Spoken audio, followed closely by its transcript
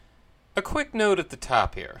A quick note at the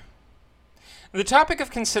top here. The topic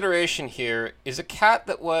of consideration here is a cat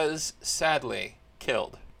that was, sadly,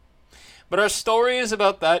 killed. But our story is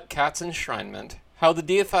about that cat's enshrinement, how the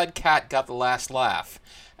deified cat got the last laugh,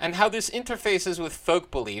 and how this interfaces with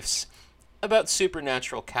folk beliefs about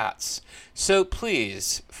supernatural cats. So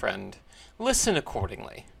please, friend, listen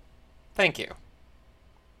accordingly. Thank you.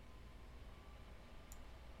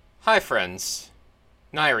 Hi, friends.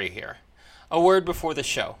 Nairi here. A word before the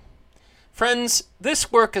show. Friends, this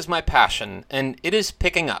work is my passion, and it is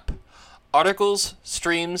picking up. Articles,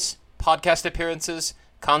 streams, podcast appearances,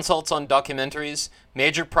 consults on documentaries,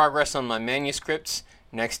 major progress on my manuscripts,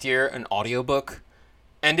 next year an audiobook,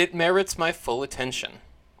 and it merits my full attention.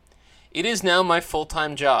 It is now my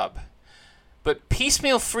full-time job. But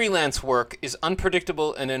piecemeal freelance work is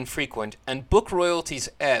unpredictable and infrequent, and book royalties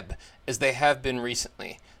ebb, as they have been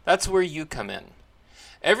recently. That's where you come in.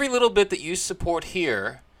 Every little bit that you support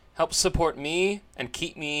here helps support me and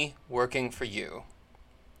keep me working for you.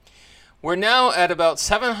 We're now at about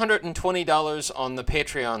 $720 on the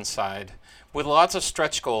Patreon side, with lots of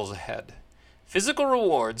stretch goals ahead. Physical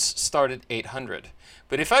rewards start at $800,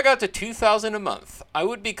 but if I got to $2,000 a month, I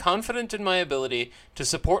would be confident in my ability to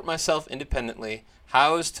support myself independently,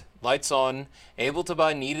 housed, lights on, able to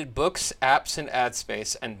buy needed books, apps, and ad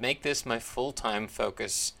space, and make this my full-time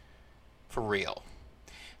focus for real.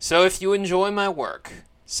 So if you enjoy my work,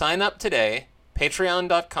 sign up today,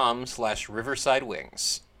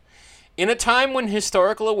 patreon.com/riversidewings. In a time when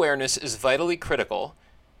historical awareness is vitally critical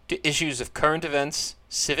to issues of current events,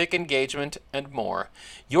 civic engagement, and more,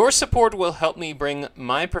 your support will help me bring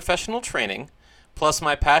my professional training, plus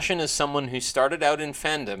my passion as someone who started out in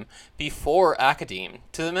fandom before academe,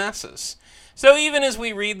 to the masses. So even as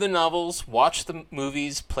we read the novels, watch the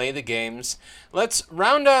movies, play the games, let's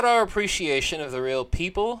round out our appreciation of the real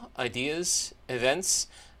people, ideas, events,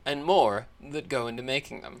 and more that go into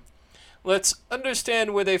making them. Let's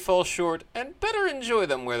understand where they fall short and better enjoy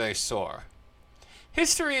them where they soar.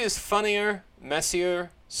 History is funnier,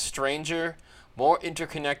 messier, stranger, more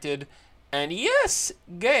interconnected, and yes,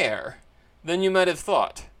 gayer than you might have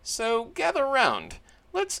thought. So gather round.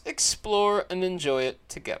 Let's explore and enjoy it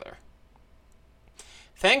together.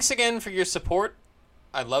 Thanks again for your support.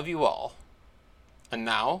 I love you all. And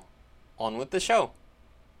now, on with the show.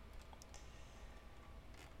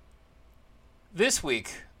 This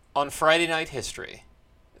week on Friday Night History,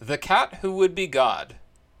 The Cat Who Would Be God.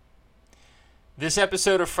 This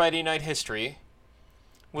episode of Friday Night History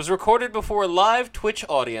was recorded before a live Twitch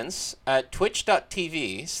audience at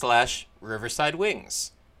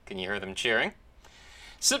twitch.tv/riversidewings. Can you hear them cheering?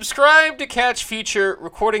 Subscribe to catch future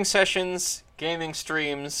recording sessions, gaming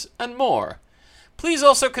streams, and more. Please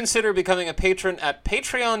also consider becoming a patron at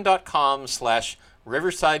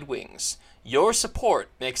patreon.com/riversidewings. Your support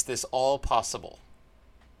makes this all possible.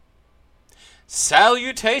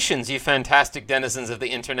 Salutations, you fantastic denizens of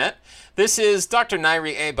the internet. This is Dr.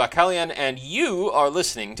 Nairi A. Bakalian, and you are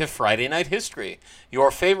listening to Friday Night History,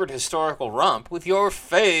 your favorite historical romp with your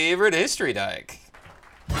favorite history dyke.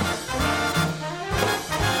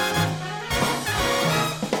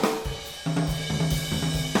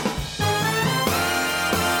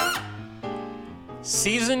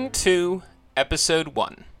 Season 2, Episode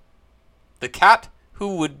 1. The Cat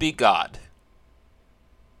Who Would Be God.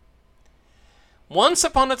 Once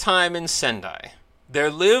upon a time in Sendai, there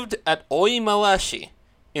lived at Oimawashii,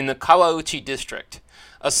 in the Kawauchi district,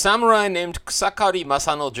 a samurai named Kusakari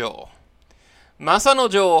Masano-jo.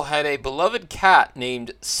 Masano-jo had a beloved cat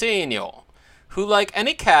named Seinyo, who, like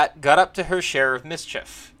any cat, got up to her share of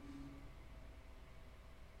mischief.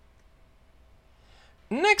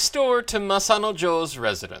 Next door to Masano-jo's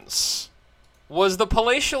residence was the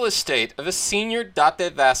palatial estate of a senior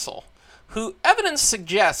date vassal, who evidence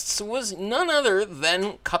suggests was none other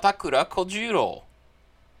than Katakura Kojiro.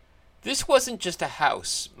 This wasn't just a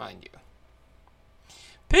house, mind you.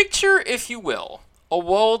 Picture, if you will, a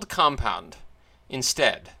walled compound,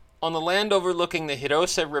 instead, on the land overlooking the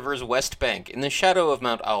Hirose River's west bank in the shadow of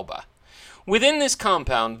Mount Aoba. Within this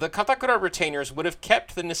compound, the Katakura retainers would have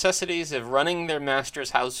kept the necessities of running their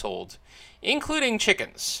master's household, including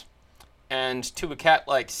chickens. And to a cat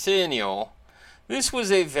like Seinyo, this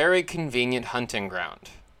was a very convenient hunting ground.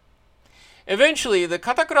 Eventually, the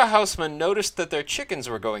Katakura housemen noticed that their chickens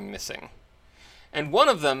were going missing, and one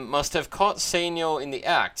of them must have caught Seinyo in the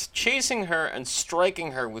act, chasing her and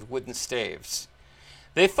striking her with wooden staves.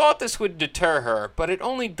 They thought this would deter her, but it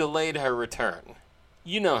only delayed her return.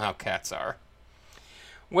 You know how cats are.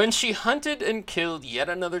 When she hunted and killed yet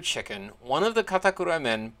another chicken, one of the Katakura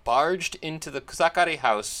men barged into the Kusakari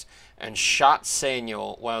house and shot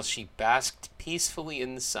Seinyo while she basked peacefully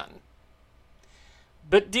in the sun.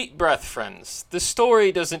 But deep breath, friends. The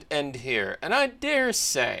story doesn't end here, and I dare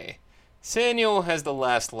say, Sanyo has the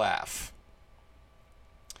last laugh.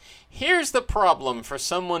 Here's the problem for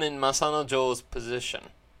someone in Masanojo's position.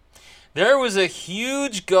 There was a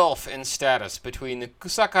huge gulf in status between the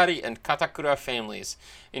Kusakari and Katakura families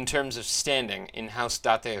in terms of standing in House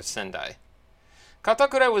Date of Sendai.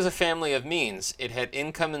 Katakura was a family of means. It had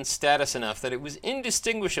income and status enough that it was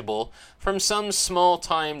indistinguishable from some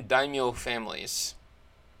small-time daimyo families.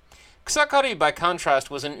 Kusakari, by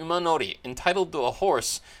contrast, was an umanori, entitled to a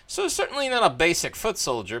horse, so certainly not a basic foot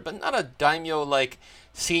soldier, but not a daimyo-like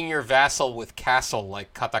senior vassal with castle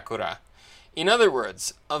like Katakura. In other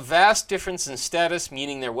words, a vast difference in status,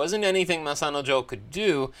 meaning there wasn't anything Masanojo could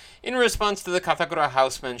do in response to the Katakura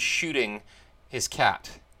houseman shooting his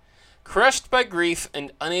cat. Crushed by grief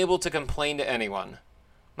and unable to complain to anyone,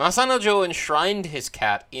 Masanojo enshrined his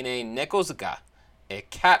cat in a nekozuka, a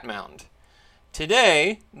cat mound.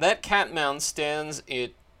 Today, that cat mound stands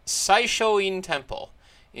at Saishoin Temple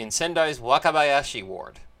in Sendai's Wakabayashi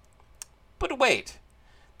ward. But wait,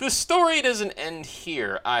 the story doesn't end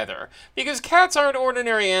here either, because cats aren't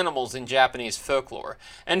ordinary animals in Japanese folklore,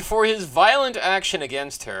 and for his violent action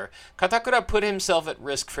against her, Katakura put himself at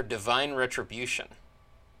risk for divine retribution.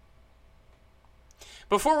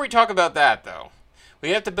 Before we talk about that, though, we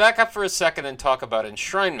have to back up for a second and talk about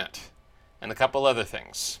enshrinement, and a couple other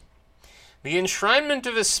things. The enshrinement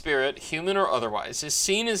of a spirit, human or otherwise, is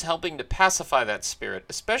seen as helping to pacify that spirit,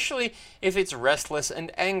 especially if it's restless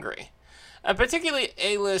and angry. A particularly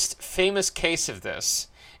A-list famous case of this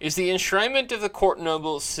is the enshrinement of the court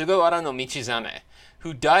noble Sugawara no Michizane,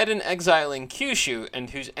 who died in exile in Kyushu and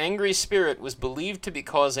whose angry spirit was believed to be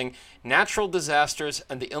causing natural disasters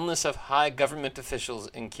and the illness of high government officials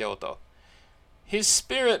in Kyoto. His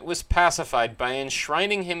spirit was pacified by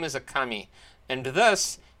enshrining him as a kami, and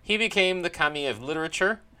thus he became the kami of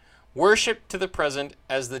literature, worshipped to the present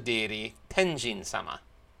as the deity Tenjin-sama.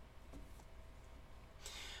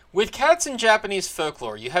 With cats in Japanese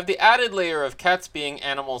folklore, you have the added layer of cats being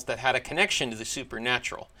animals that had a connection to the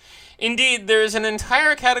supernatural. Indeed, there is an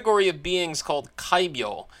entire category of beings called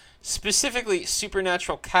kaibyo, specifically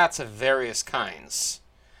supernatural cats of various kinds.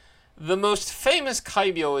 The most famous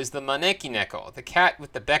kaibyo is the maneki neko, the cat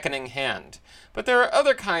with the beckoning hand, but there are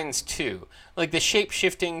other kinds too, like the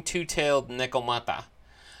shape-shifting two-tailed nekomata.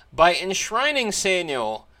 By enshrining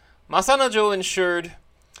Sanyo, Masanojo ensured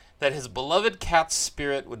that his beloved cat's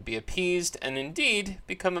spirit would be appeased and indeed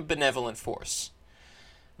become a benevolent force.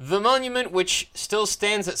 The monument, which still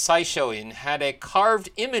stands at Saishoin, had a carved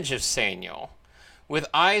image of Sanyo, with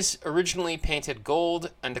eyes originally painted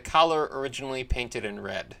gold and a collar originally painted in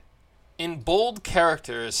red. In bold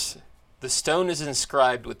characters, the stone is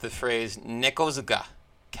inscribed with the phrase Nekozuka,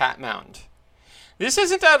 cat mound. This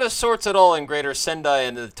isn't out of sorts at all in Greater Sendai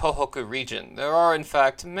and the Tohoku region. There are, in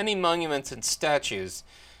fact, many monuments and statues,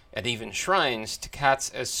 and even shrines, to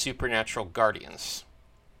cats as supernatural guardians.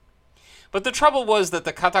 But the trouble was that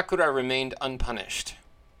the Katakura remained unpunished.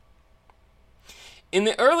 In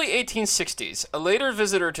the early 1860s, a later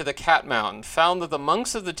visitor to the cat mound found that the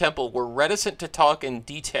monks of the temple were reticent to talk in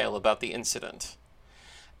detail about the incident.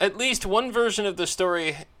 At least one version of the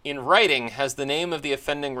story in writing has the name of the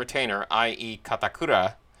offending retainer, i.e.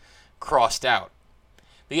 Katakura, crossed out.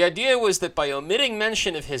 The idea was that by omitting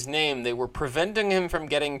mention of his name, they were preventing him from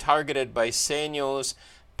getting targeted by Sanyo's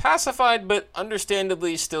pacified but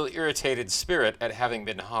understandably still irritated spirit at having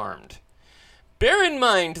been harmed. Bear in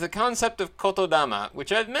mind the concept of kotodama,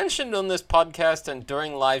 which I've mentioned on this podcast and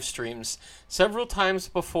during live streams several times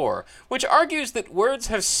before, which argues that words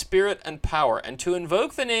have spirit and power, and to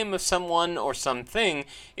invoke the name of someone or something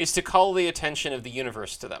is to call the attention of the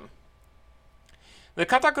universe to them. The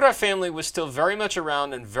Katakura family was still very much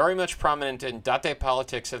around and very much prominent in date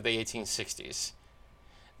politics of the 1860s.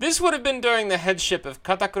 This would have been during the headship of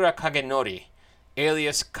Katakura Kagenori,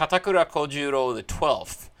 alias Katakura Kojuro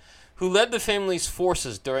XII, who led the family's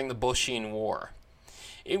forces during the Boshin War.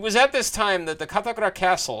 It was at this time that the Katakura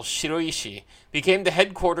castle, Shiroishi, became the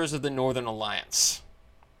headquarters of the Northern Alliance.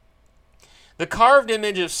 The carved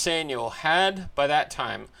image of Sanyo had, by that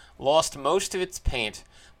time, lost most of its paint,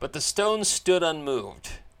 but the stone stood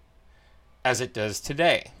unmoved, as it does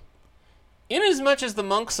today. Inasmuch as the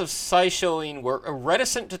monks of Saishoin were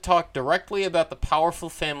reticent to talk directly about the powerful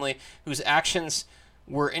family whose actions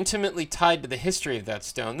were intimately tied to the history of that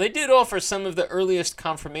stone, they did offer some of the earliest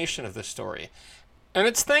confirmation of the story. And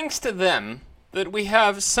it's thanks to them that we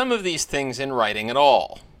have some of these things in writing at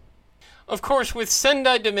all. Of course, with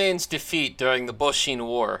Sendai Domain's defeat during the Boshin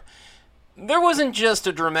War, There wasn't just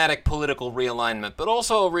a dramatic political realignment, but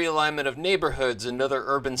also a realignment of neighborhoods and other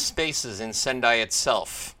urban spaces in Sendai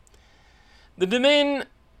itself. The domain,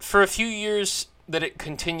 for a few years that it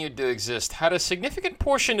continued to exist, had a significant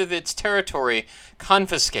portion of its territory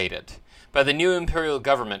confiscated by the new imperial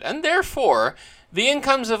government, and therefore, the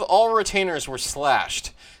incomes of all retainers were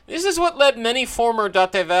slashed. This is what led many former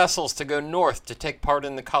Date vassals to go north to take part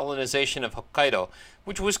in the colonization of Hokkaido,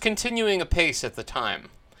 which was continuing apace at the time.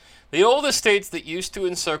 The old estates that used to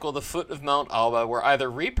encircle the foot of Mount Alba were either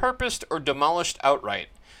repurposed or demolished outright.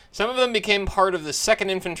 Some of them became part of the 2nd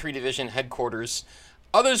Infantry Division headquarters,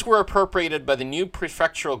 others were appropriated by the new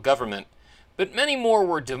prefectural government, but many more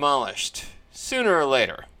were demolished, sooner or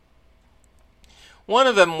later. One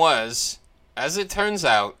of them was, as it turns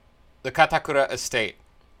out, the Katakura estate.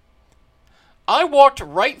 I walked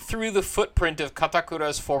right through the footprint of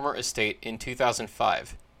Katakura's former estate in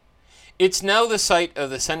 2005. It's now the site of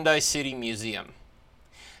the Sendai City Museum.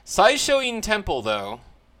 Saishoin Temple, though,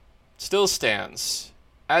 still stands,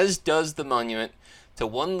 as does the monument to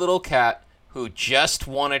one little cat who just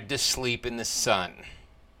wanted to sleep in the sun.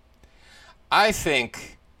 I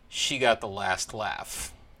think she got the last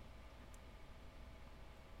laugh.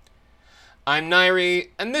 I'm Nairi,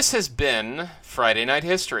 and this has been Friday Night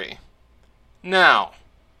History. Now,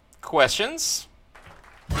 questions?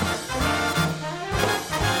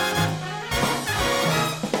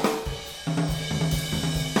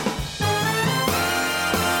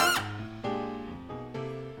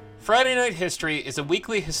 Friday Night History is a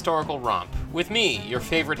weekly historical romp, with me, your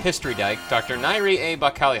favorite history dyke, Dr. Nairi A.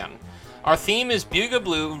 Bakalyan. Our theme is Buga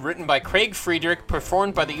Blue, written by Craig Friedrich,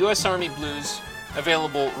 performed by the U.S. Army Blues,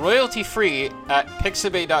 available royalty-free at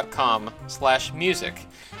pixabay.com/music.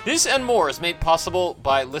 This and more is made possible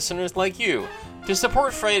by listeners like you. To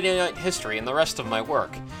support Friday Night History and the rest of my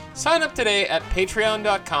work, sign up today at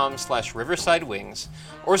patreon.com/riversidewings,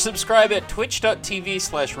 or subscribe at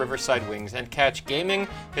twitch.tv/riversidewings and catch gaming,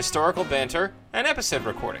 historical banter, and episode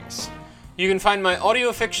recordings. You can find my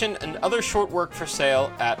audio fiction and other short work for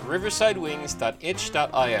sale at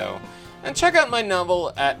riversidewings.itch.io, and check out my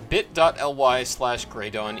novel at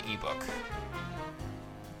bit.ly/greydawnebook.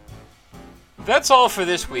 That's all for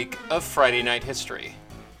this week of Friday Night History.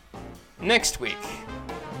 Next week,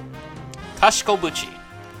 Kashikobuchi,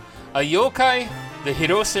 a yokai, the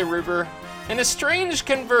Hirose River, and a strange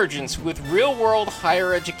convergence with real-world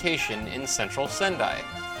higher education in central Sendai.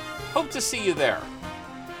 Hope to see you there.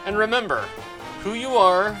 And remember, who you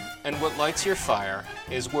are and what lights your fire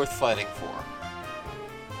is worth fighting for.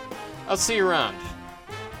 I'll see you around.